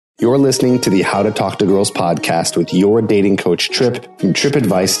You're listening to the How to Talk to Girls podcast with your dating coach, Trip, from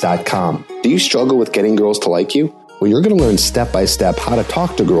tripadvice.com. Do you struggle with getting girls to like you? Well, you're going to learn step-by-step how to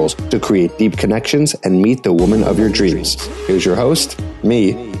talk to girls to create deep connections and meet the woman of your dreams. Here's your host,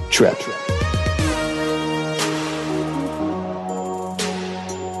 me, Trip.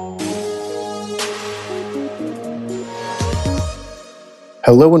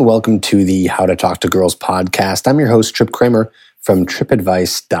 Hello and welcome to the How to Talk to Girls podcast. I'm your host, Trip Kramer from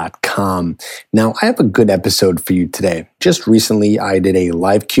tripadvice.com. Now, I have a good episode for you today. Just recently, I did a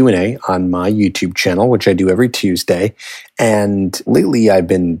live Q&A on my YouTube channel, which I do every Tuesday. And lately, I've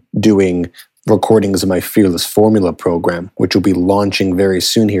been doing recordings of my Fearless Formula program, which will be launching very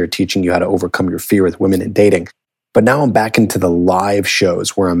soon here, teaching you how to overcome your fear with women in dating. But now I'm back into the live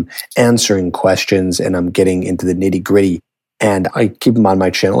shows where I'm answering questions and I'm getting into the nitty-gritty. And I keep them on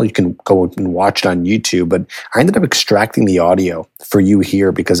my channel. You can go and watch it on YouTube. But I ended up extracting the audio for you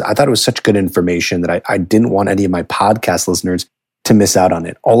here because I thought it was such good information that I didn't want any of my podcast listeners to miss out on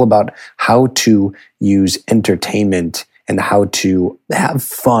it. All about how to use entertainment and how to have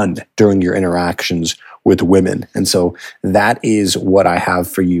fun during your interactions with women. And so that is what I have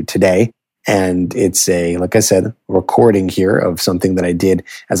for you today. And it's like I said, recording here of something that I did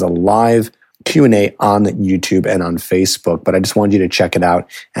as a live Q&A on YouTube and on Facebook, but I just wanted you to check it out.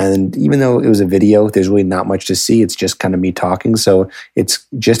 And even though it was a video, there's really not much to see. It's just kind of me talking. So it's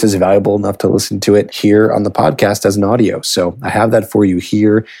just as valuable enough to listen to it here on the podcast as an audio. So I have that for you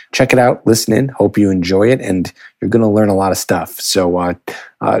here. Check it out, listen in, hope you enjoy it, and you're going to learn a lot of stuff. So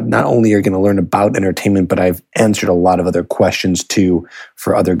not only are you going to learn about entertainment, but I've answered a lot of other questions too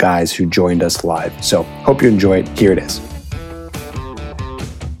for other guys who joined us live. So hope you enjoy it. Here it is.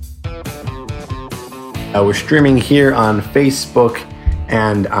 We're streaming here on Facebook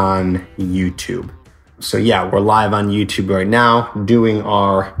and on YouTube. So yeah, we're live on YouTube right now doing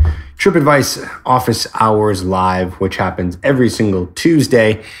our TripAdvice office hours live, which happens every single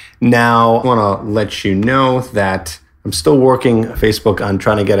Tuesday. Now, I want to let you know that I'm still working Facebook on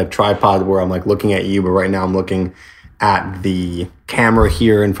trying to get a tripod where I'm like looking at you, but right now I'm looking at the camera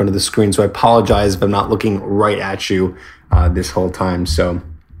here in front of the screen. So I apologize if I'm not looking right at you this whole time. So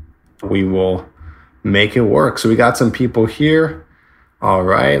we will make it work. So we got some people here. All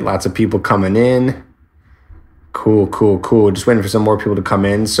right. Lots of people coming in. Cool. Just waiting for some more people to come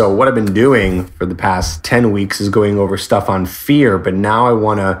in. So what I've been doing for the past 10 weeks is going over stuff on fear, but now I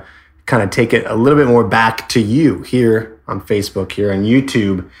want to kind of take it a little bit more back to you here on Facebook, here on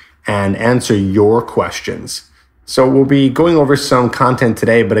YouTube, and answer your questions. So we'll be going over some content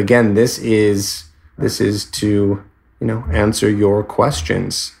today, but again, this is to, answer your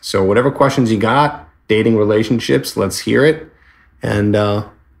questions. So whatever questions you got, dating, relationships, let's hear it. And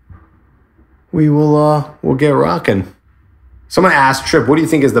we'll get rocking. Someone asked, Trip, what do you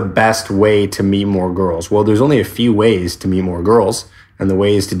think is the best way to meet more girls? Well, there's only a few ways to meet more girls. And the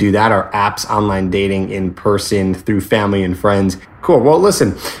ways to do that are apps, online dating, in person, through family and friends. Cool. Well,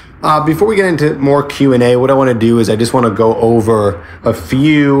 listen, before we get into more Q&A, what I want to do is I just want to go over a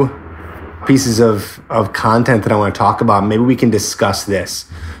few pieces of content that I want to talk about. Maybe we can discuss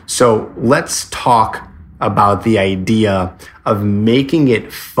this. So let's talk about the idea of making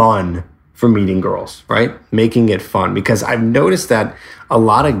it fun for meeting girls, right? Making it fun. Because I've noticed that a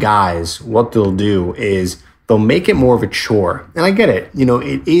lot of guys, what they'll do is they'll make it more of a chore. And I get it.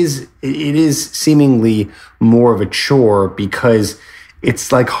 It is seemingly more of a chore because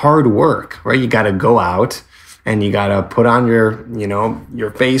it's like hard work, right? You got to go out and you got to put on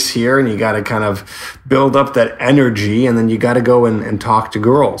your face here and you got to kind of build up that energy and then you got to go and talk to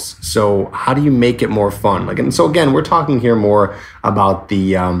girls. So how do you make it more fun? And so again, we're talking here more about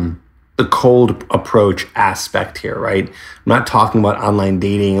the cold approach aspect here, right? I'm not talking about online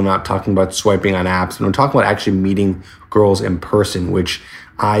dating. I'm not talking about swiping on apps. I'm talking about actually meeting girls in person, which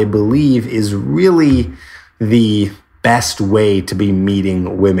I believe is really the best way to be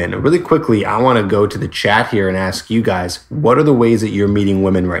meeting women. Really quickly, I want to go to the chat here and ask you guys, what are the ways that you're meeting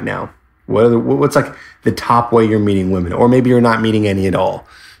women right now? What's like the top way you're meeting women? Or maybe you're not meeting any at all.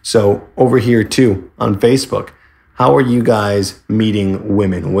 So over here too, on Facebook, how are you guys meeting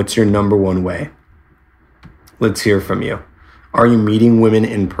women? What's your number one way? Let's hear from you. Are you meeting women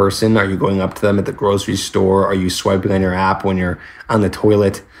in person? Are you going up to them at the grocery store? Are you swiping on your app when you're on the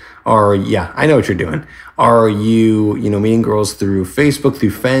toilet? Or, yeah, I know what you're doing. Are you, meeting girls through Facebook, through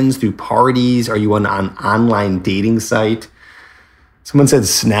friends, through parties? Are you on an online dating site? Someone said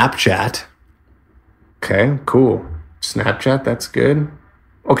Snapchat. Okay, cool. Snapchat, that's good.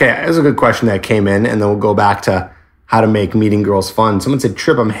 Okay, that's a good question that came in, and then we'll go back to how to make meeting girls fun. Someone said,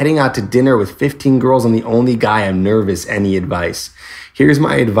 Trip, I'm heading out to dinner with 15 girls. I'm the only guy. I'm nervous. Any advice? Here's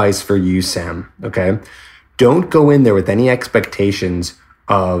my advice for you, Sam, okay? Don't go in there with any expectations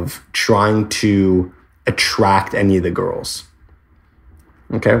of trying to attract any of the girls.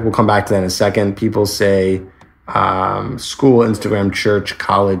 Okay, we'll come back to that in a second. People say school, Instagram, church,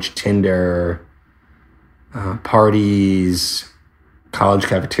 college, Tinder, parties, college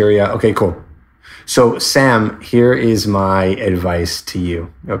cafeteria. Okay, cool. So Sam, here is my advice to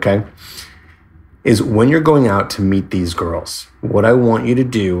you, okay? Is when you're going out to meet these girls, what I want you to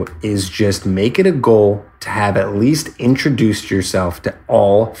do is just make it a goal to have at least introduced yourself to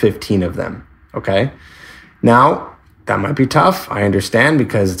all 15 of them, okay? Now, that might be tough. I understand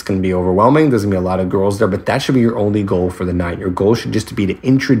because it's going to be overwhelming. There's going to be a lot of girls there, but that should be your only goal for the night. Your goal should just be to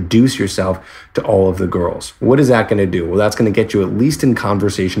introduce yourself to all of the girls. What is that going to do? Well, that's going to get you at least in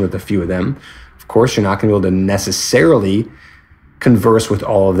conversation with a few of them. Of course, you're not going to be able to necessarily converse with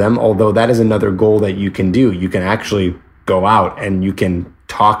all of them, although that is another goal that you can do. You can actually go out and you can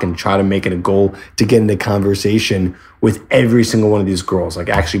talk and try to make it a goal to get into conversation with every single one of these girls, like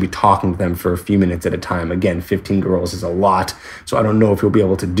actually be talking to them for a few minutes at a time. Again, 15 girls is a lot, so I don't know if you'll be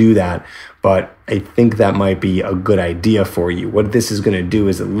able to do that, but I think that might be a good idea for you. What this is going to do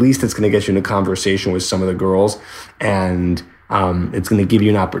is at least it's going to get you into conversation with some of the girls, and it's going to give you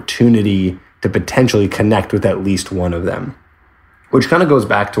an opportunity to potentially connect with at least one of them, which kind of goes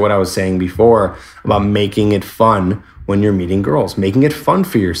back to what I was saying before about making it fun when you're meeting girls, making it fun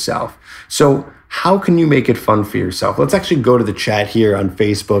for yourself. So how can you make it fun for yourself? Let's actually go to the chat here on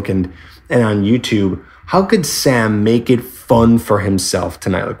Facebook and on YouTube. How could Sam make it fun for himself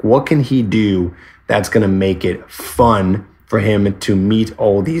tonight? Like, what can he do that's going to make it fun for him to meet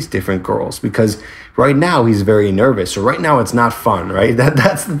all these different girls? Because right now he's very nervous. So right now it's not fun, right?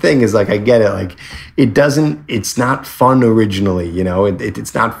 That's the thing is, like, I get it. Like, it's not fun originally, you know,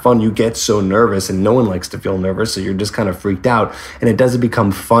 it's not fun. You get so nervous and no one likes to feel nervous. So you're just kind of freaked out and it doesn't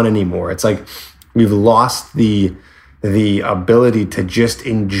become fun anymore. It's like we've lost the ability to just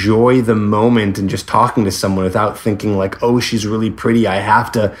enjoy the moment and just talking to someone without thinking like, oh, she's really pretty. I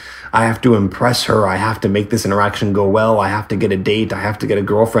have to impress her. I have to make this interaction go well. I have to get a date. I have to get a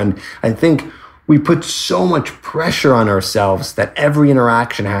girlfriend. I think we put so much pressure on ourselves that every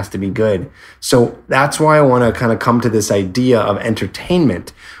interaction has to be good. So that's why I want to kind of come to this idea of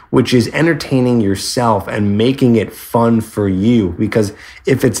entertainment, which is entertaining yourself and making it fun for you. Because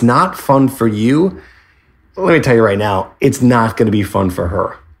if it's not fun for you, let me tell you right now, it's not going to be fun for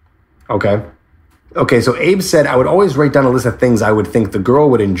her. Okay, so Abe said, I would always write down a list of things I would think the girl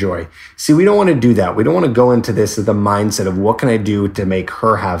would enjoy. See, we don't want to do that. We don't want to go into this with the mindset of what can I do to make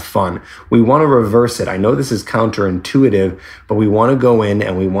her have fun. We want to reverse it. I know this is counterintuitive, but we want to go in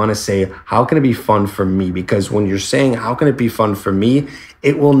and we want to say, how can it be fun for me? Because when you're saying, how can it be fun for me?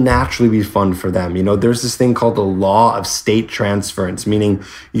 It will naturally be fun for them. You know, there's this thing called the law of state transference, meaning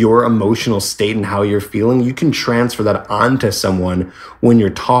your emotional state and how you're feeling, you can transfer that onto someone when you're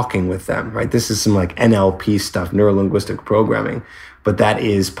talking with them, right? This is some like NLP stuff, neuro-linguistic programming, but that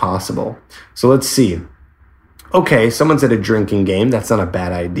is possible. So let's see. Okay, someone said a drinking game. That's not a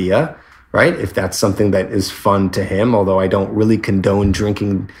bad idea, right? If that's something that is fun to him, although I don't really condone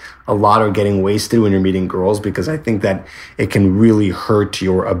drinking a lot or getting wasted when you're meeting girls, because I think that it can really hurt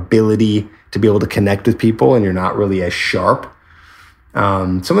your ability to be able to connect with people and you're not really as sharp.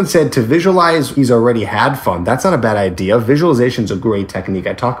 Someone said to visualize he's already had fun. That's not a bad idea. Visualization is a great technique.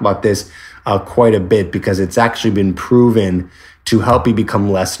 I talk about this quite a bit because it's actually been proven to help you become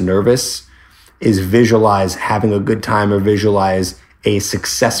less nervous, is visualize having a good time or visualize a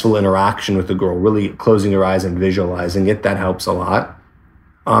successful interaction with the girl, really closing your eyes and visualizing it. That helps a lot.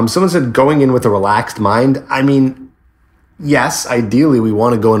 Someone said going in with a relaxed mind. I mean, yes, ideally we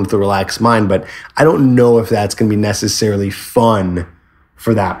want to go in with a relaxed mind, but I don't know if that's going to be necessarily fun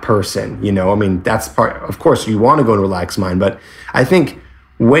for that person. You know, I mean, that's part, of course, you want to go in a relaxed mind, but I think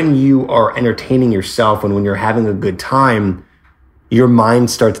when you are entertaining yourself and when you're having a good time, your mind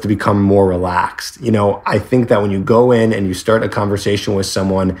starts to become more relaxed. You know, I think that when you go in and you start a conversation with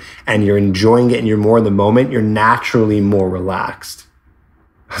someone and you're enjoying it and you're more in the moment, you're naturally more relaxed.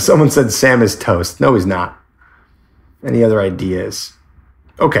 Someone said Sam is toast. No, he's not. Any other ideas?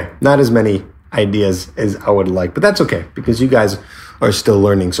 Okay, not as many ideas as I would like, but that's okay because you guys are still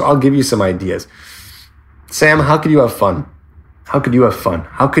learning. So I'll give you some ideas. Sam, how could you have fun? How could you have fun?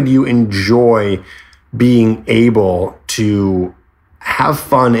 How could you enjoy being able to have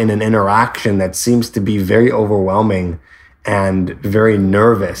fun in an interaction that seems to be very overwhelming and very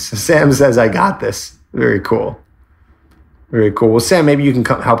nervous? Sam says, I got this. Very cool. Very cool. Well, Sam, maybe you can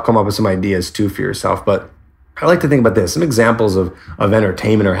help come up with some ideas too for yourself. But I like to think about this. Some examples of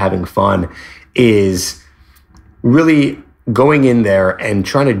entertainment or having fun is really going in there and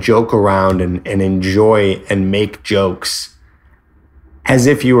trying to joke around and enjoy and make jokes as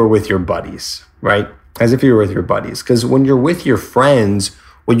if you were with your buddies, right? As if you were with your buddies. Because when you're with your friends,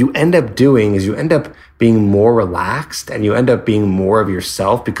 what you end up doing is you end up being more relaxed and you end up being more of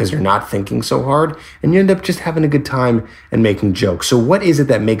yourself because you're not thinking so hard, and you end up just having a good time and making jokes. So what is it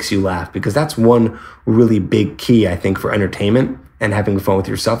that makes you laugh? Because that's one really big key, I think, for entertainment and having fun with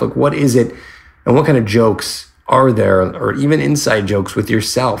yourself. Like, what is it and what kind of jokes are there, or even inside jokes with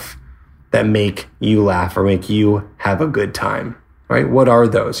yourself, that make you laugh or make you have a good time, right? What are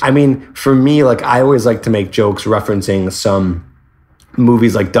those? I mean, for me, like, I always like to make jokes referencing some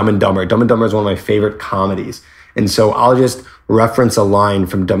movies like Dumb and Dumber. Dumb and Dumber is one of my favorite comedies. And so I'll just reference a line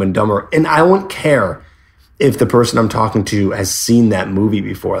from Dumb and Dumber, and I won't care if the person I'm talking to has seen that movie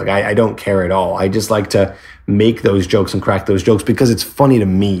before. Like, I don't care at all. I just like to make those jokes and crack those jokes because it's funny to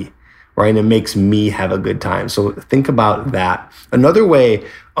me, right? And it makes me have a good time. So think about that. Another way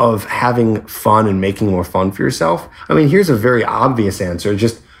of having fun and making more fun for yourself, I mean, here's a very obvious answer.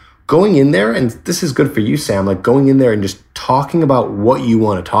 Just going in there, and this is good for you, Sam, like going in there and just talking about what you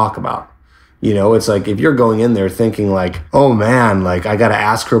want to talk about. You know, it's like if you're going in there thinking like, oh man, like I got to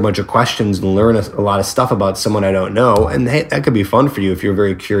ask her a bunch of questions and learn a lot of stuff about someone I don't know. And hey, that could be fun for you if you're a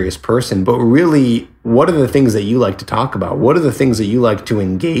very curious person. But really, what are the things that you like to talk about? What are the things that you like to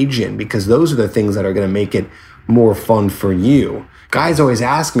engage in? Because those are the things that are going to make it more fun for you. Guys always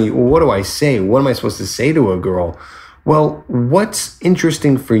ask me, well, what do I say? What am I supposed to say to a girl? Well, what's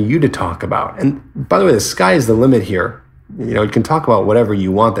interesting for you to talk about? And by the way, the sky is the limit here. You know, you can talk about whatever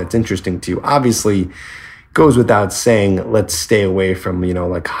you want that's interesting to you. Obviously, goes without saying, let's stay away from, you know,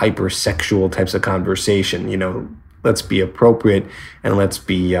 like hypersexual types of conversation. You know, let's be appropriate and let's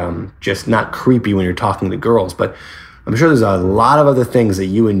be just not creepy when you're talking to girls. But I'm sure there's a lot of other things that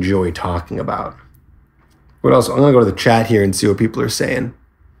you enjoy talking about. What else? I'm going to go to the chat here and see what people are saying.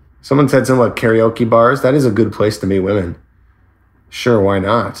 Someone said something about karaoke bars. That is a good place to meet women. Sure, why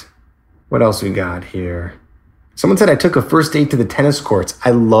not? What else we got here? Someone said, I took a first date to the tennis courts.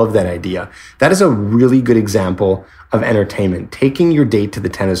 I love that idea. That is a really good example of entertainment, taking your date to the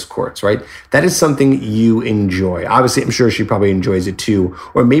tennis courts, right? That is something you enjoy. Obviously, I'm sure she probably enjoys it too.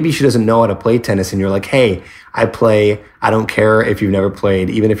 Or maybe she doesn't know how to play tennis and you're like, hey, I play. I don't care if you've never played,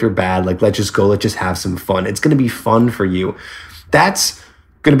 even if you're bad. Like, let's just go. Let's just have some fun. It's going to be fun for you. That's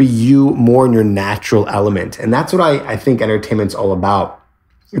going to be you more in your natural element. And that's what I think entertainment's all about.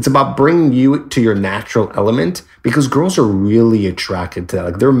 It's about bringing you to your natural element because girls are really attracted to that.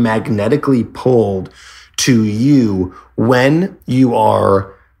 Like, they're magnetically pulled to you when you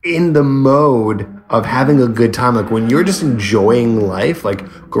are in the mode of having a good time. Like, when you're just enjoying life,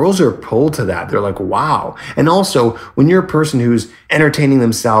 like, girls are pulled to that. They're like, wow. And also, when you're a person who's entertaining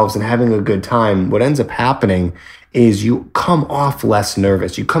themselves and having a good time, what ends up happening is you come off less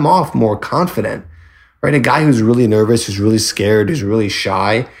nervous. You come off more confident, right? A guy who's really nervous, who's really scared, who's really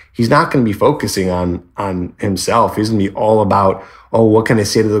shy, he's not going to be focusing on himself. He's going to be all about, oh, what can I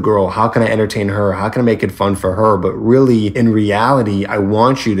say to the girl? How can I entertain her? How can I make it fun for her? But really, in reality, I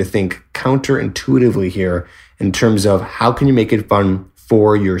want you to think counterintuitively here in terms of how can you make it fun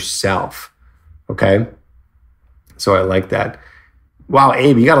for yourself, okay? So I like that. Wow,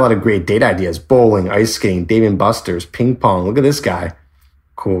 Abe, you got a lot of great date ideas. Bowling, ice skating, Dave & Buster's, ping pong. Look at this guy.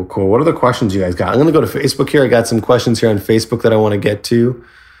 Cool. What are the questions you guys got? I'm going to go to Facebook here. I got some questions here on Facebook that I want to get to.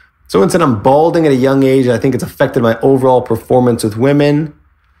 Someone said, I'm balding at a young age. I think it's affected my overall performance with women.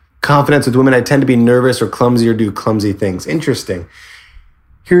 Confidence with women. I tend to be nervous or clumsy or do clumsy things. Interesting.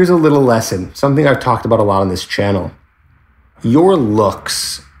 Here's a little lesson. Something I've talked about a lot on this channel. Your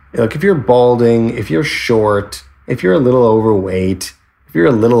looks, like if you're balding, if you're short, if you're a little overweight, if you're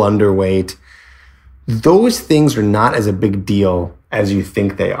a little underweight, those things are not as a big deal as you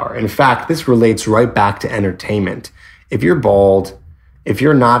think they are. In fact, this relates right back to entertainment. If you're bald, if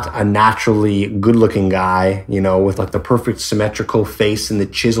you're not a naturally good-looking guy, you know, with like the perfect symmetrical face and the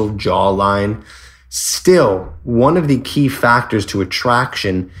chiseled jawline, still, one of the key factors to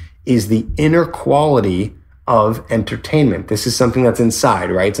attraction is the inner quality of entertainment. This is something that's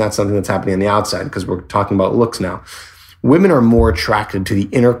inside, right? It's not something that's happening on the outside because we're talking about looks now. Women are more attracted to the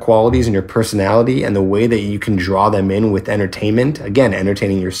inner qualities in your personality and the way that you can draw them in with entertainment. Again,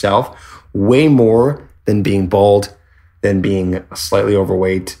 entertaining yourself way more than being bald, than being slightly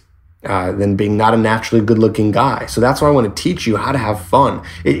overweight, than being not a naturally good-looking guy. So that's why I want to teach you how to have fun.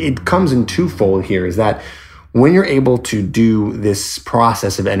 It comes in twofold here, is that when you're able to do this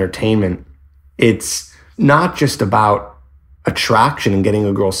process of entertainment, it's not just about attraction and getting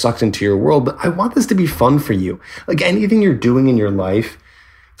a girl sucked into your world, but I want this to be fun for you. Like anything you're doing in your life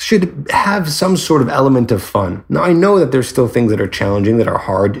should have some sort of element of fun. Now, I know that there's still things that are challenging, that are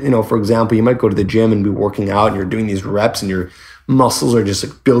hard. For example, you might go to the gym and be working out and you're doing these reps and your muscles are just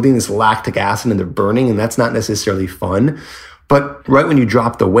like building this lactic acid and they're burning, and that's not necessarily fun. But right when you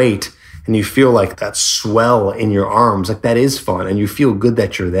drop the weight and you feel like that swell in your arms, like that is fun and you feel good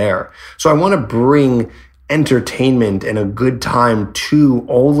that you're there. So I want to bring entertainment and a good time to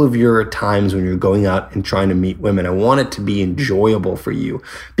all of your times when you're going out and trying to meet women. I want it to be enjoyable for you,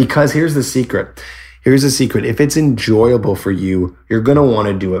 because here's the secret. If it's enjoyable for you, you're going to want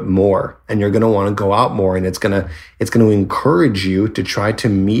to do it more and you're going to want to go out more, and it's going to encourage you to try to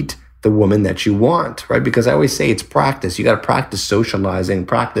meet the woman that you want, right? Because I always say it's practice. You got to practice socializing,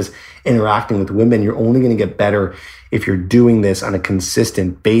 practice interacting with women. You're only going to get better if you're doing this on a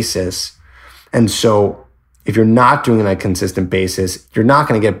consistent basis. And so if you're not doing it on a consistent basis, you're not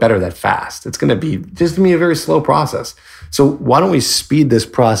going to get better that fast. It's going to be a very slow process. So why don't we speed this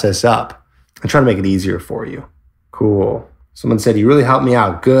process up and try to make it easier for you? Cool. Someone said, you really helped me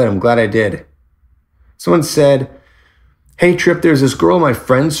out. Good. I'm glad I did. Someone said, hey, Trip, there's this girl in my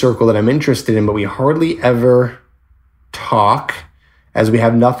friend circle that I'm interested in, but we hardly ever talk as we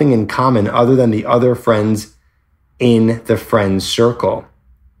have nothing in common other than the other friends in the friend circle.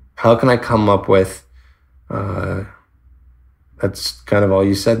 How can I come up with that's kind of all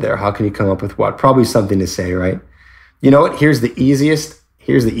you said there. How can you come up with what? Probably something to say, right? You know what? Here's the easiest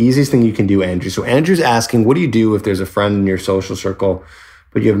thing you can do, Andrew. So Andrew's asking, what do you do if there's a friend in your social circle,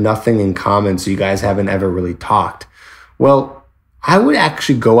 but you have nothing in common, so you guys haven't ever really talked? Well, I would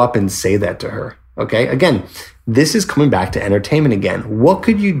actually go up and say that to her, okay? Again, this is coming back to entertainment again. What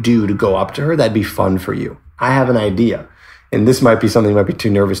could you do to go up to her that'd be fun for you? I have an idea. And this might be something you might be too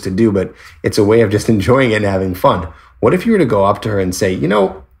nervous to do, but it's a way of just enjoying it and having fun. What if you were to go up to her and say,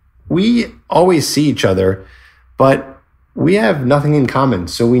 we always see each other, but we have nothing in common,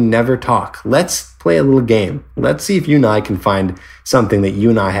 so we never talk. Let's play a little game. Let's see if you and I can find something that you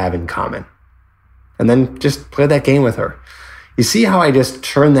and I have in common. And then just play that game with her. You see how I just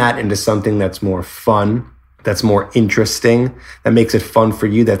turn that into something that's more fun, that's more interesting, that makes it fun for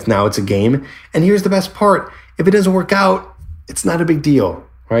you, it's a game. And here's the best part. If it doesn't work out, it's not a big deal,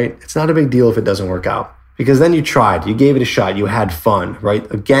 right? It's not a big deal if it doesn't work out, because then you tried, you gave it a shot, you had fun,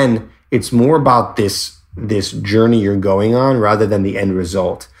 right? Again, it's more about this journey you're going on rather than the end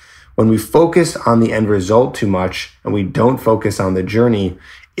result. When we focus on the end result too much and we don't focus on the journey,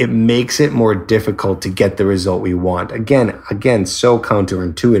 it makes it more difficult to get the result we want. Again, so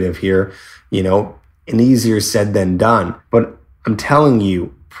counterintuitive here, and easier said than done. But I'm telling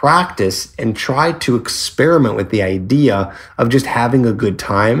you, practice and try to experiment with the idea of just having a good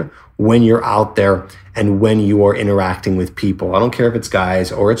time when you're out there and when you are interacting with people. I don't care if it's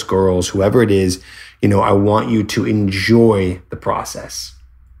guys or it's girls, whoever it is, I want you to enjoy the process.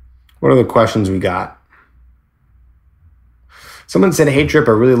 What are the questions we got? Someone said, hey, Trip,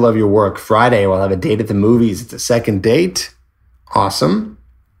 I really love your work. Friday, we'll have a date at the movies. It's a second date. Awesome.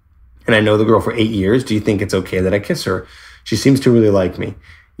 And I know the girl for 8 years. Do you think it's okay that I kiss her? She seems to really like me.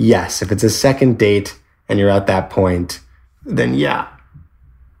 Yes, if it's a second date and you're at that point, then yeah,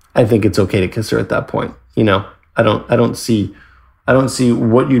 I think it's okay to kiss her at that point. I don't see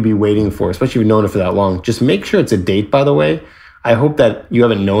what you'd be waiting for, especially if you've known her for that long. Just make sure it's a date, by the way. I hope that you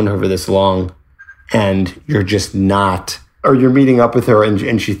haven't known her for this long and you're just not, or you're meeting up with her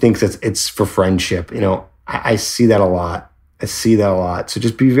and she thinks it's for friendship. I see that a lot. So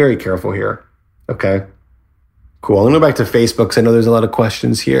just be very careful here. Okay. Cool. I'm going to go back to Facebook because I know there's a lot of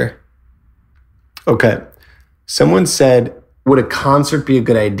questions here. Okay. Someone said, would a concert be a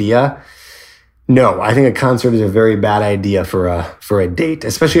good idea? No, I think a concert is a very bad idea for a date,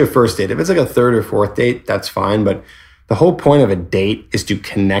 especially a first date. If it's like a third or fourth date, that's fine. But the whole point of a date is to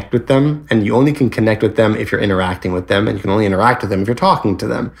connect with them. And you only can connect with them if you're interacting with them. And you can only interact with them if you're talking to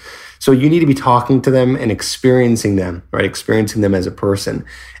them. So you need to be talking to them and experiencing them, right? Experiencing them as a person.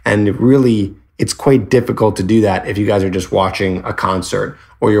 And really, it's quite difficult to do that if you guys are just watching a concert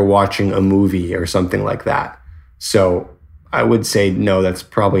or you're watching a movie or something like that. So I would say, no, that's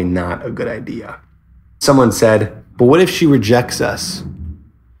probably not a good idea. Someone said, but what if she rejects us?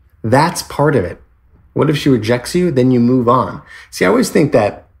 That's part of it. What if she rejects you? Then you move on. See, I always think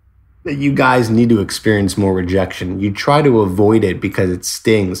that you guys need to experience more rejection. You try to avoid it because it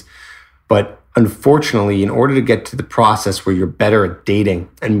stings. But unfortunately, in order to get to the process where you're better at dating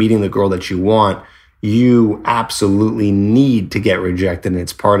and meeting the girl that you want, you absolutely need to get rejected, and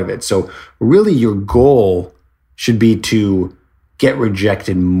it's part of it. So really your goal should be to get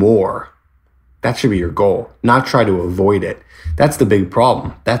rejected more That should be your goal, not try to avoid it. That's the big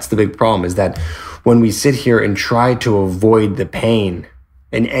problem. That's the big problem, is that when we sit here and try to avoid the pain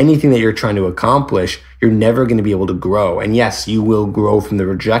and anything that you're trying to accomplish, you're never going to be able to grow. And yes, you will grow from the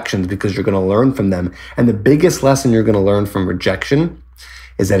rejections because you're going to learn from them. And the biggest lesson you're going to learn from rejection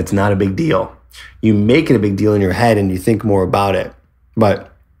is that it's not a big deal. You make it a big deal in your head and you think more about it.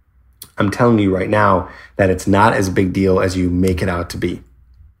 But I'm telling you right now that it's not as big deal as you make it out to be.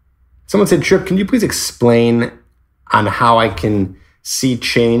 Someone said, Trip, can you please explain on how I can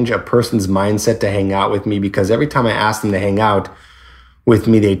change a person's mindset to hang out with me? Because every time I ask them to hang out with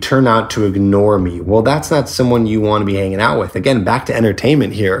me, they turn out to ignore me. Well, that's not someone you want to be hanging out with. Again, back to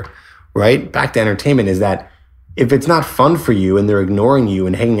entertainment here, right? Back to entertainment is that if it's not fun for you and they're ignoring you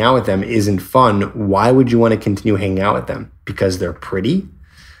and hanging out with them isn't fun, why would you want to continue hanging out with them? Because they're pretty?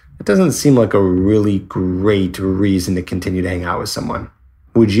 It doesn't seem like a really great reason to continue to hang out with someone.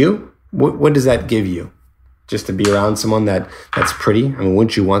 Would you? What does that give you? Just to be around someone that's pretty? I mean,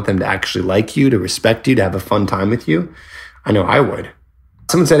 wouldn't you want them to actually like you, to respect you, to have a fun time with you? I know I would.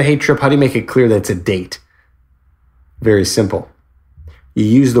 Someone said, hey, Trip, how do you make it clear that it's a date? Very simple. You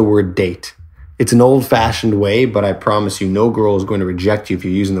use the word date. It's an old-fashioned way, but I promise you, no girl is going to reject you if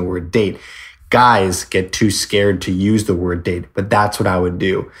you're using the word date. Guys get too scared to use the word date, but that's what I would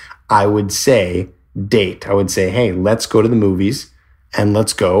do. I would say date. I would say, hey, let's go to the movies and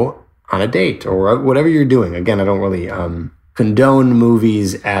let's go on a date or whatever you're doing. Again, I don't really condone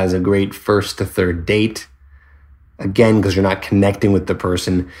movies as a great first to third date. Again, because you're not connecting with the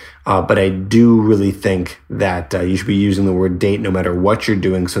person. But I do really think that you should be using the word date no matter what you're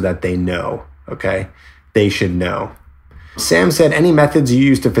doing so that they know, okay? They should know. Sam said, any methods you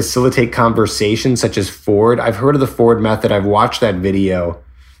use to facilitate conversation, such as Ford? I've heard of the Ford method. I've watched that video,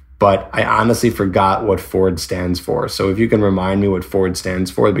 but I honestly forgot what Ford stands for. So if you can remind me what Ford stands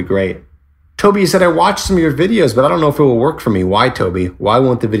for, it'd be great. Toby, you said, I watched some of your videos, but I don't know if it will work for me. Why, Toby? Why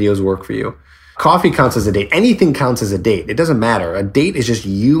won't the videos work for you? Coffee counts as a date. Anything counts as a date. It doesn't matter. A date is just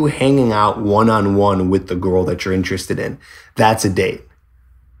you hanging out one-on-one with the girl that you're interested in. That's a date.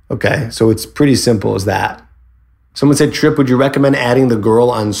 Okay, so it's pretty simple as that. Someone said, Trip, would you recommend adding the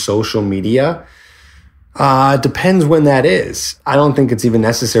girl on social media? Depends when that is. I don't think it's even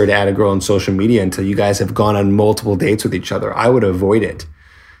necessary to add a girl on social media until you guys have gone on multiple dates with each other. I would avoid it.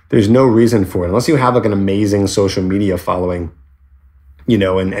 There's no reason for it. Unless you have like an amazing social media following, you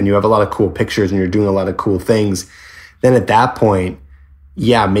know, and you have a lot of cool pictures and you're doing a lot of cool things, then at that point,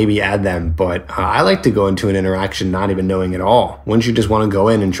 yeah, maybe add them. But I like to go into an interaction not even knowing at all. Wouldn't you just want to go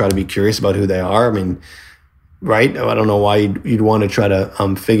in and try to be curious about who they are? I mean, right? I don't know why you'd want to try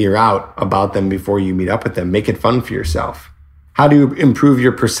to figure out about them before you meet up with them. Make it fun for yourself. How do you improve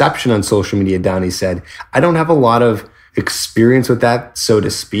your perception on social media, Donnie said. I don't have a lot of experience with that, so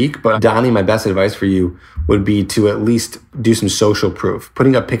to speak. But Donnie, my best advice for you would be to at least do some social proof,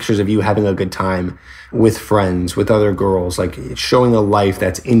 putting up pictures of you having a good time with friends, with other girls, like showing a life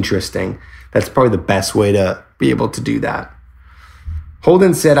that's interesting. That's probably the best way to be able to do that.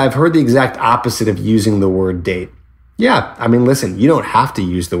 Holden said, I've heard the exact opposite of using the word date. Yeah, I mean, listen, you don't have to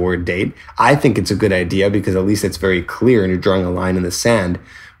use the word date. I think it's a good idea because at least it's very clear and you're drawing a line in the sand.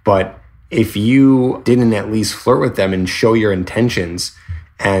 But if you didn't at least flirt with them and show your intentions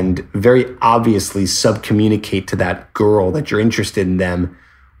and very obviously subcommunicate to that girl that you're interested in them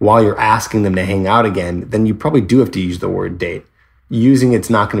while you're asking them to hang out again, then you probably do have to use the word date. Using it's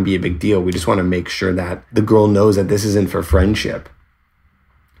not going to be a big deal. We just want to make sure that the girl knows that this isn't for friendship.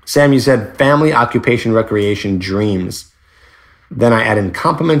 Sam, you said family, occupation, recreation, dreams. Then I add in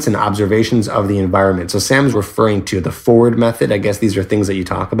compliments and observations of the environment. So Sam's referring to the Ford method. I guess these are things that you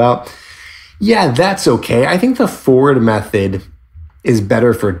talk about. Yeah, that's okay. I think the Ford method is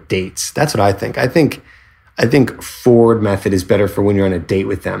better for dates. That's what I think. I think Ford method is better for when you're on a date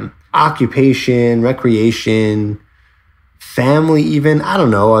with them. Occupation, recreation, family even. I don't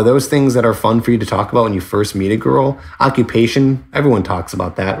know. Are those things that are fun for you to talk about when you first meet a girl? Occupation, everyone talks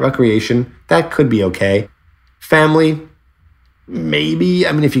about that. Recreation, that could be okay. Family, maybe.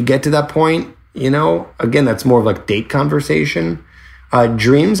 I mean, if you get to that point, you know, again, that's more of like date conversation.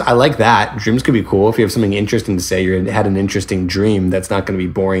 Dreams, I like that. Dreams could be cool. If you have something interesting to say, you had an interesting dream, that's not going to be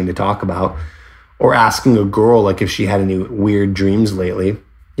boring to talk about. Or asking a girl, like if she had any weird dreams lately,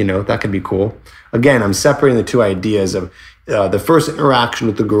 you know, that could be cool. Again, I'm separating the two ideas of the first interaction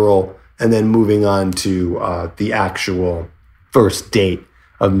with the girl and then moving on to the actual first date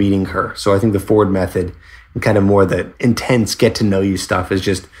of meeting her. So I think the Ford method and kind of more the intense get to know you stuff is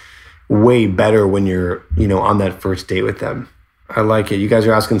just way better when you're, you know, on that first date with them. I like it. You guys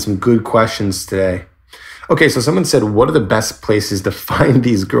are asking some good questions today. Okay, so someone said, what are the best places to find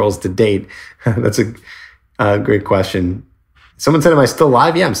these girls to date? That's a great question. Someone said, am I still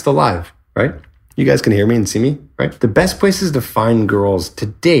live? Yeah, I'm still live, right? You guys can hear me and see me, right? The best places to find girls to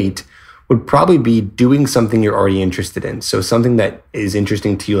date would probably be doing something you're already interested in. So something that is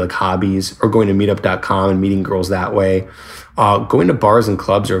interesting to you, like hobbies, or going to meetup.com and meeting girls that way. Going to bars and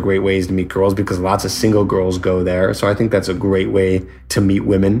clubs are great ways to meet girls because lots of single girls go there. So I think that's a great way to meet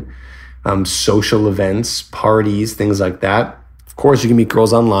women. Social events, parties, things like that. Of course, you can meet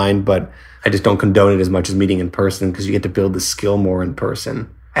girls online, but I just don't condone it as much as meeting in person because you get to build the skill more in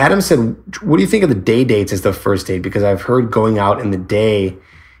person. Adam said, what do you think of the day dates as the first date? Because I've heard going out in the day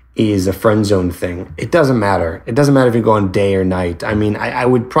is a friend zone thing. It doesn't matter. It doesn't matter if you go on day or night. I mean, I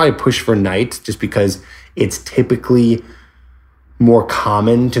would probably push for night just because it's typically more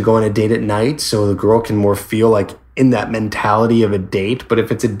common to go on a date at night. So the girl can more feel like in that mentality of a date. But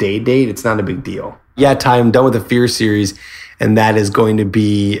if it's a day date, it's not a big deal. Yeah, Ty, I'm done with the Fear series. And that is going to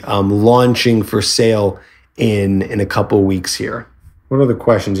be launching for sale in a couple weeks here. What other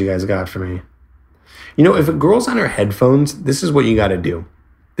questions you guys got for me? You know, if a girl's on her headphones, this is what you got to do.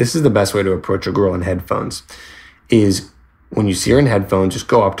 This is the best way to approach a girl in headphones is when you see her in headphones, just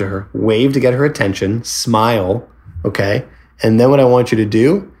go up to her, wave to get her attention, smile, okay? And then what I want you to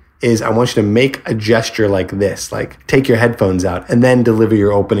do is I want you to make a gesture like this, like take your headphones out and then deliver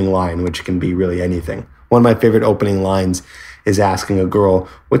your opening line, which can be really anything. One of my favorite opening lines is asking a girl,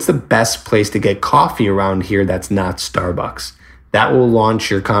 what's the best place to get coffee around here that's not Starbucks? That will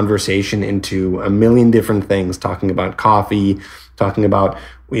launch your conversation into a million different things, talking about coffee, talking about,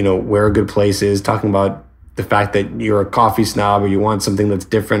 you know, where a good place is, talking about the fact that you're a coffee snob or you want something that's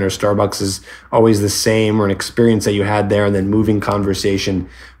different or Starbucks is always the same or an experience that you had there, and then moving conversation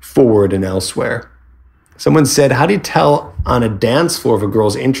forward and elsewhere. Someone said, how do you tell on a dance floor if a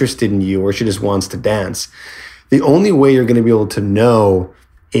girl's interested in you or she just wants to dance? The only way you're going to be able to know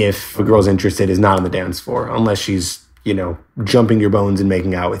if a girl's interested is not on the dance floor, unless she's, you know, jumping your bones and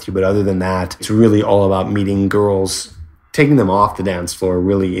making out with you. But other than that, it's really all about meeting girls, taking them off the dance floor,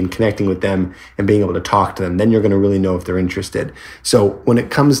 really, and connecting with them and being able to talk to them. Then you're going to really know if they're interested. So when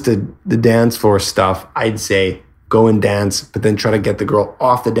it comes to the dance floor stuff, I'd say go and dance, but then try to get the girl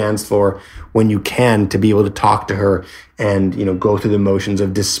off the dance floor when you can to be able to talk to her and, you know, go through the motions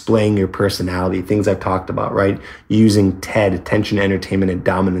of displaying your personality, things I've talked about, right? Using TED, attention, entertainment, and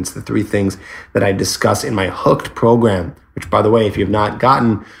dominance, the three things that I discuss in my Hooked program, which, by the way, if you have not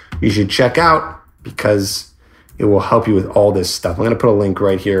gotten, you should check out because it will help you with all this stuff. I'm going to put a link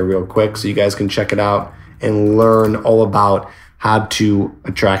right here real quick so you guys can check it out and learn all about how to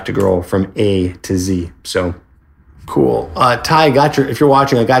attract a girl from A to Z. So cool. Ty, if you're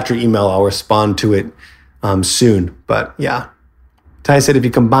watching, I got your email. I'll respond to it soon. But yeah. Ty said, if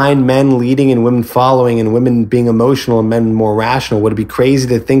you combine men leading and women following and women being emotional and men more rational, would it be crazy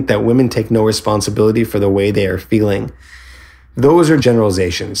to think that women take no responsibility for the way they are feeling? Those are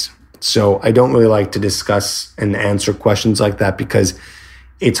generalizations. So I don't really like to discuss and answer questions like that because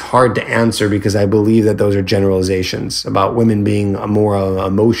it's hard to answer because I believe that those are generalizations about women being more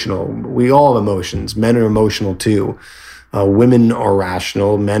emotional. We all have emotions. Men are emotional too. Women are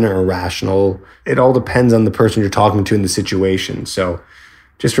rational. Men are irrational. It all depends on the person you're talking to in the situation. So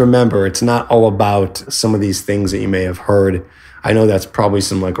just remember, it's not all about some of these things that you may have heard. I know that's probably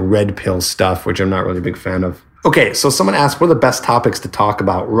some like red pill stuff, which I'm not really a big fan of. Okay, so someone asked, what are the best topics to talk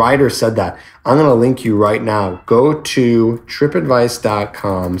about? Ryder said that. I'm going to link you right now. Go to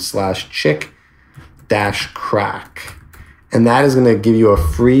tripadvice.com/chick-crack. And that is going to give you a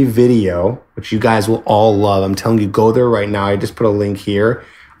free video, which you guys will all love. I'm telling you, go there right now. I just put a link here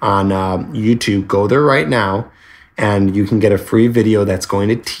on YouTube. Go there right now, and you can get a free video that's going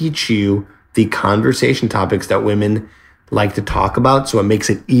to teach you the conversation topics that women like to talk about, so it makes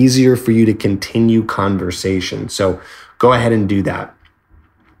it easier for you to continue conversation. So go ahead and do that.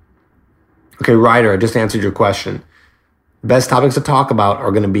 Okay, Ryder, I just answered your question. Best topics to talk about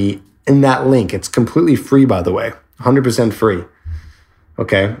are going to be in that link. It's completely free, by the way, 100% free.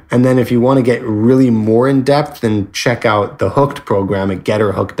 Okay, and then if you want to get really more in depth, then check out the Hooked program at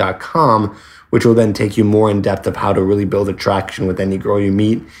getherhooked.com, which will then take you more in depth of how to really build attraction with any girl you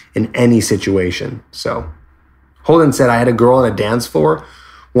meet in any situation. So Holden said, I had a girl on a dance floor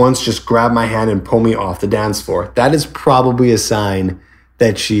once just grab my hand and pull me off the dance floor. That is probably a sign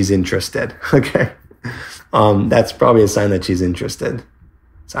that she's interested. Okay. That's probably a sign that she's interested.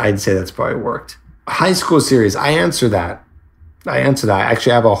 So I'd say that's probably worked. High school series. I answer that. I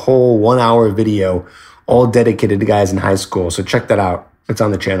actually have a whole 1 hour video all dedicated to guys in high school. So check that out. It's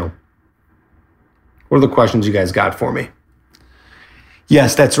on the channel. What are the questions you guys got for me?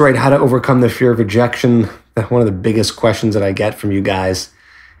 Yes, that's right. How to overcome the fear of rejection. One of the biggest questions that I get from you guys.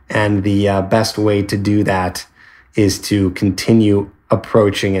 And the best way to do that is to continue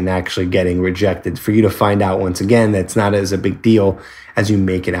approaching and actually getting rejected, for you to find out once again that it's not as a big deal as you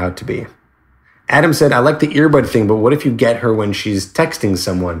make it out to be. Adam said, I like the earbud thing, but what if you get her when she's texting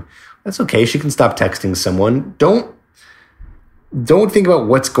someone? That's okay. She can stop texting someone. Don't think about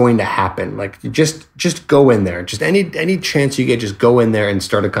what's going to happen. Like, just go in there. Just any chance you get, just go in there and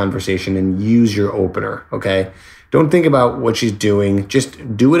start a conversation and use your opener, okay? Don't think about what she's doing.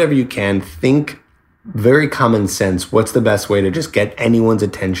 Just do whatever you can. Think very common sense. What's the best way to just get anyone's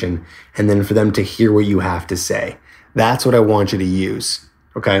attention and then for them to hear what you have to say? That's what I want you to use,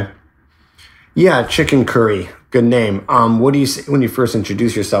 okay? Yeah, Chicken Curry. Good name. What do you say when you first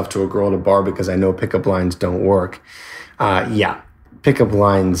introduce yourself to a girl at a bar? Because I know pickup lines don't work. Yeah, pickup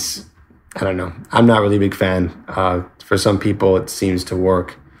lines, I don't know. I'm not really a big fan. For some people, it seems to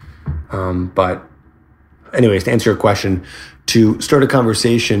work. But anyways, to answer your question, to start a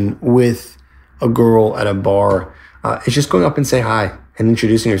conversation with a girl at a bar, it's just going up and say hi and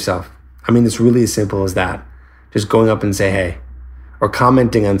introducing yourself. I mean, it's really as simple as that. Just going up and say hey, or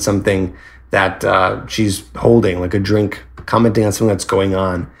commenting on something that she's holding, like a drink, commenting on something that's going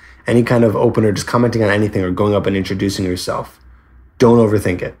on. Any kind of opener, just commenting on anything or going up and introducing yourself. Don't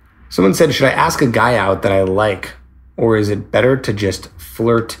overthink it. Someone said, should I ask a guy out that I like, or is it better to just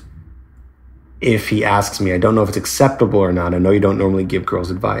flirt if he asks me? I don't know if it's acceptable or not. I know you don't normally give girls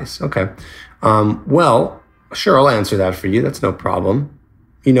advice. Okay. Well, sure, I'll answer that for you. That's no problem.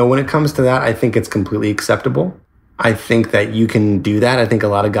 You know, when it comes to that, I think it's completely acceptable. I think that you can do that. I think a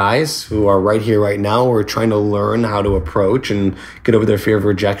lot of guys who are right here, right now, who are trying to learn how to approach and get over their fear of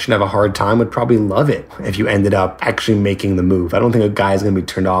rejection, have a hard time, would probably love it if you ended up actually making the move. I don't think a guy is going to be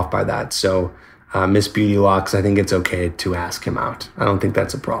turned off by that. So, Miss Beauty Locks, I think it's okay to ask him out. I don't think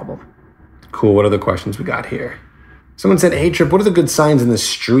that's a problem. Cool. What other questions we got here? Someone said, hey, Trip, what are the good signs in the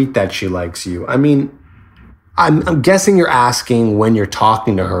street that she likes you? I mean, I'm guessing you're asking when you're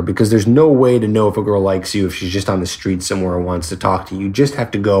talking to her, because there's no way to know if a girl likes you if she's just on the street somewhere and wants to talk to you. You just have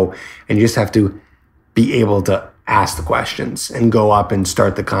to go and you just have to be able to ask the questions and go up and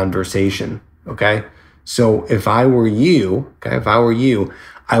start the conversation, okay? So if I were you,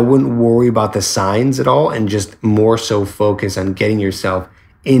 I wouldn't worry about the signs at all and just more so focus on getting yourself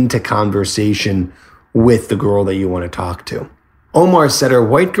into conversation with the girl that you want to talk to. Omar said, are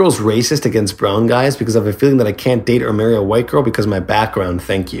white girls racist against brown guys? Because I have a feeling that I can't date or marry a white girl because of my background.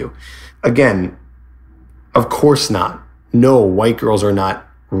 Thank you. Again, of course not. No, white girls are not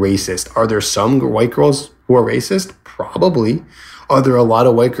racist. Are there some white girls who are racist? Probably. Are there a lot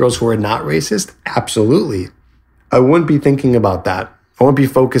of white girls who are not racist? Absolutely. I wouldn't be thinking about that. I wouldn't be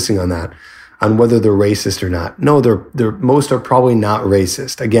focusing on that, on whether they're racist or not. No, most are probably not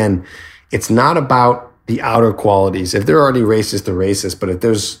racist. Again, it's not about the outer qualities. If they're already racist, they're racist. But if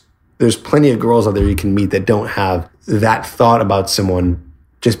there's plenty of girls out there you can meet that don't have that thought about someone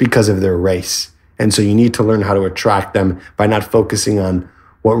just because of their race. And so you need to learn how to attract them by not focusing on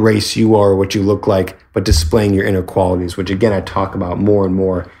what race you are or what you look like, but displaying your inner qualities, which again, I talk about more and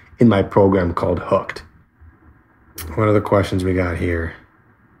more in my program called Hooked. What other questions we got here?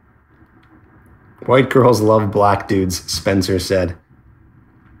 White girls love black dudes, Spencer said.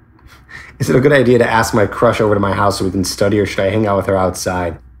 Is it a good idea to ask my crush over to my house so we can study, or should I hang out with her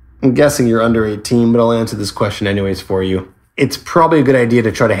outside? I'm guessing you're under 18, but I'll answer this question anyways for you. It's probably a good idea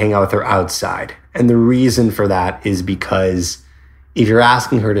to try to hang out with her outside. And the reason for that is because if you're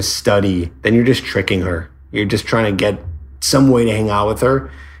asking her to study, then you're just tricking her. You're just trying to get some way to hang out with her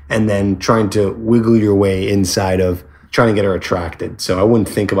and then trying to wiggle your way inside of trying to get her attracted. So I wouldn't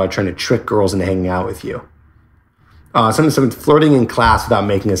think about trying to trick girls into hanging out with you. Something flirting in class without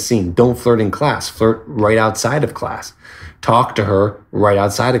making a scene. Don't flirt in class. Flirt right outside of class. Talk to her right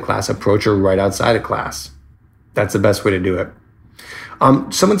outside of class. Approach her right outside of class. That's the best way to do it.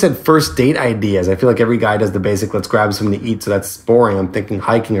 Someone said first date ideas. I feel like every guy does the basic, let's grab something to eat, so that's boring. I'm thinking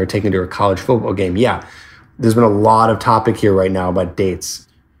hiking or taking her to a college football game. Yeah, there's been a lot of topic here right now about dates.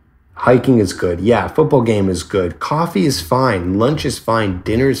 Hiking is good. Yeah, football game is good. Coffee is fine. Lunch is fine.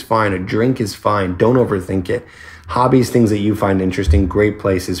 Dinner is fine. A drink is fine. Don't overthink it. Hobbies, things that you find interesting, great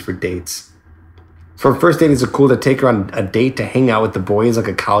places for dates. For a first date, is it cool to take her on a date to hang out with the boys like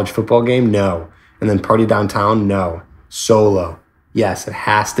a college football game? No. And then party downtown? No. Solo. Yes, it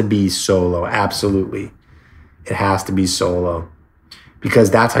has to be solo. Absolutely. It has to be solo. Because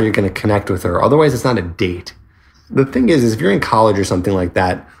that's how you're going to connect with her. Otherwise, it's not a date. The thing is if you're in college or something like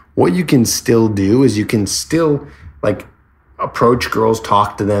that, what you can still do is you can still, like, approach girls,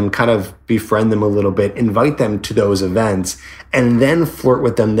 talk to them, kind of befriend them a little bit, invite them to those events, and then flirt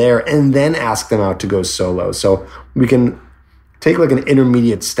with them there, and then ask them out to go solo. So we can take like an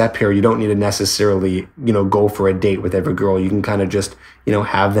intermediate step here. You don't need to necessarily, go for a date with every girl. You can kind of just,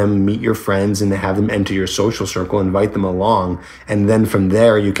 have them meet your friends and have them enter your social circle, invite them along, and then from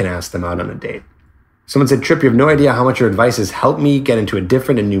there you can ask them out on a date. Someone said, Trip, you have no idea how much your advice has helped me get into a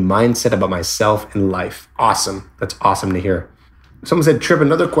different and new mindset about myself and life. Awesome. That's awesome to hear. Someone said, Trip,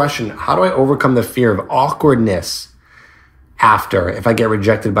 another question. How do I overcome the fear of awkwardness if I get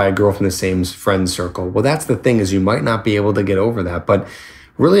rejected by a girl from the same friend circle? Well, that's the thing, is you might not be able to get over that. But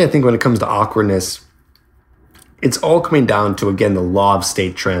really, I think when it comes to awkwardness, it's all coming down to, again, the law of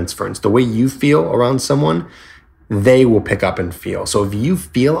state transference. The way you feel around someone, they will pick up and feel. So if you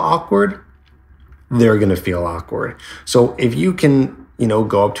feel awkward, they're going to feel awkward. So if you can,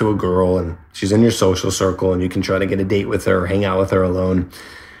 go up to a girl and she's in your social circle and you can try to get a date with her, hang out with her alone,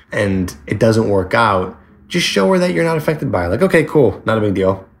 and it doesn't work out, just show her that you're not affected by it. Like, okay, cool, not a big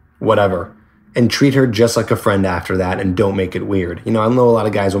deal, whatever. And treat her just like a friend after that, and don't make it weird. I know a lot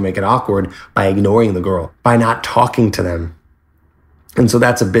of guys will make it awkward by ignoring the girl, by not talking to them. And so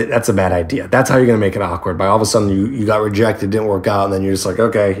that's a bad idea. That's how you're going to make it awkward. By all of a sudden you got rejected, didn't work out, and then you're just like,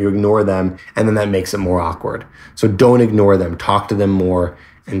 okay, you ignore them, and then that makes it more awkward. So don't ignore them. Talk to them more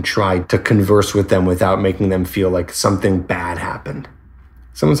and try to converse with them without making them feel like something bad happened.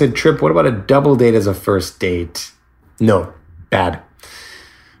 Someone said, Trip, what about a double date as a first date? No, bad.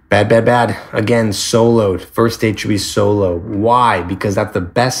 Bad. Again, soloed. First date should be solo. Why? Because that's the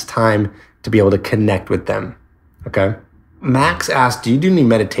best time to be able to connect with them. Okay? Max asked, do you do any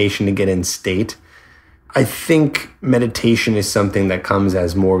meditation to get in state? I think meditation is something that comes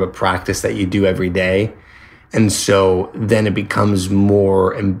as more of a practice that you do every day. And so then it becomes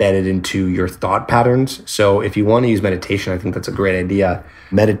more embedded into your thought patterns. So if you want to use meditation, I think that's a great idea.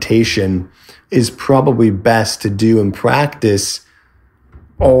 Meditation is probably best to do and practice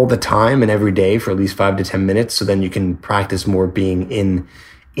all the time and every day for at least 5 to 10 minutes. So then you can practice more being in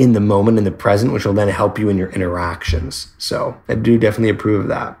the moment, in the present, which will then help you in your interactions. So I do definitely approve of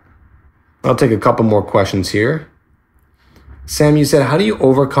that. I'll take a couple more questions here. Sam, you said, how do you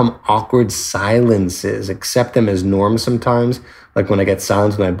overcome awkward silences? Accept them as norms sometimes. Like when I get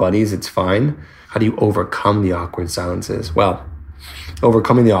silence with my buddies, it's fine. How do you overcome the awkward silences? Well,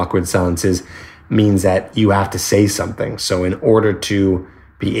 overcoming the awkward silences means that you have to say something. So in order to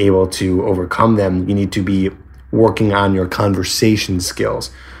be able to overcome them, you need to be working on your conversation skills.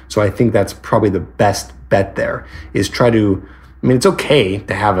 So I think that's probably the best bet there, is it's okay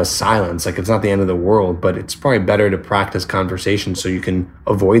to have a silence, like it's not the end of the world, but it's probably better to practice conversations so you can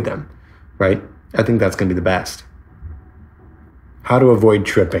avoid them, right? I think that's going to be the best. How to avoid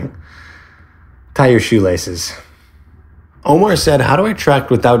tripping. Tie your shoelaces. Omar said, how do I track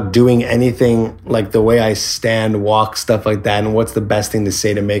without doing anything, like the way I stand, walk, stuff like that? And what's the best thing to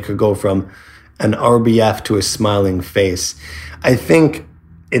say to make her go from an RBF to a smiling face? I think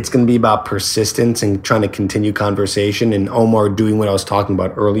it's going to be about persistence and trying to continue conversation. And Omar, doing what I was talking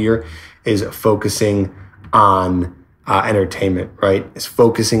about earlier, is focusing on entertainment, right? Is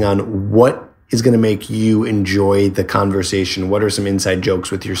focusing on what is going to make you enjoy the conversation. What are some inside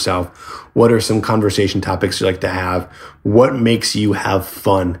jokes with yourself? What are some conversation topics you like to have? What makes you have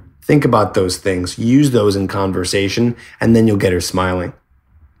fun? Think about those things. Use those in conversation, and then you'll get her smiling.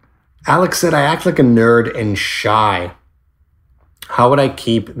 Alex said, I act like a nerd and shy. How would I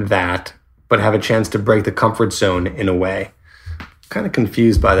keep that, but have a chance to break the comfort zone in a way? Kind of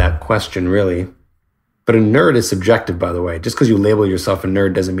confused by that question, really. But a nerd is subjective, by the way. Just because you label yourself a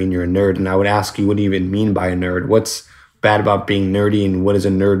nerd doesn't mean you're a nerd. And I would ask you, what do you even mean by a nerd? What's bad about being nerdy, and what does a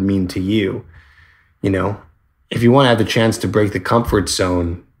nerd mean to you? If you want to have the chance to break the comfort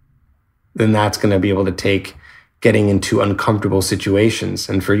zone, then that's going to be able to take getting into uncomfortable situations.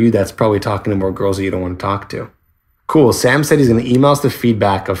 And for you, that's probably talking to more girls that you don't want to talk to. Cool. Sam said he's going to email us the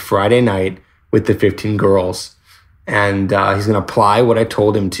feedback of Friday night with the 15 girls. And he's going to apply what I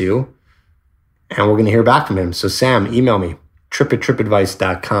told him to. And we're going to hear back from him. So Sam, email me,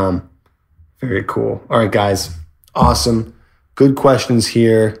 trip@tripadvice.com. Very cool. All right, guys. Awesome. Good questions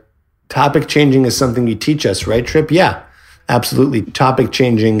here. Topic changing is something you teach us, right, Trip? Yeah, absolutely. Topic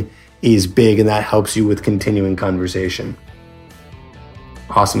changing is big, and that helps you with continuing conversation.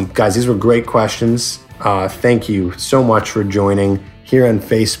 Awesome. Guys, these were great questions. Thank you so much for joining here on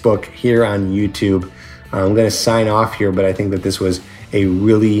Facebook, here on YouTube. I'm going to sign off here, but I think that this was a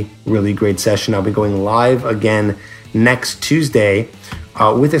really, really great session. I'll be going live again next Tuesday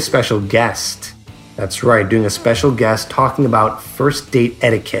with a special guest. That's right, doing a special guest talking about first date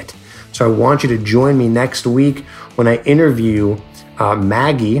etiquette. So I want you to join me next week when I interview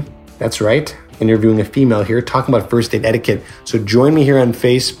Maggie. That's right, interviewing a female here, talking about first date etiquette. So join me here on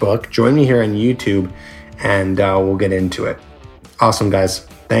Facebook, join me here on YouTube, and we'll get into it. Awesome, guys.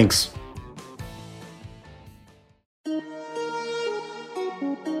 Thanks.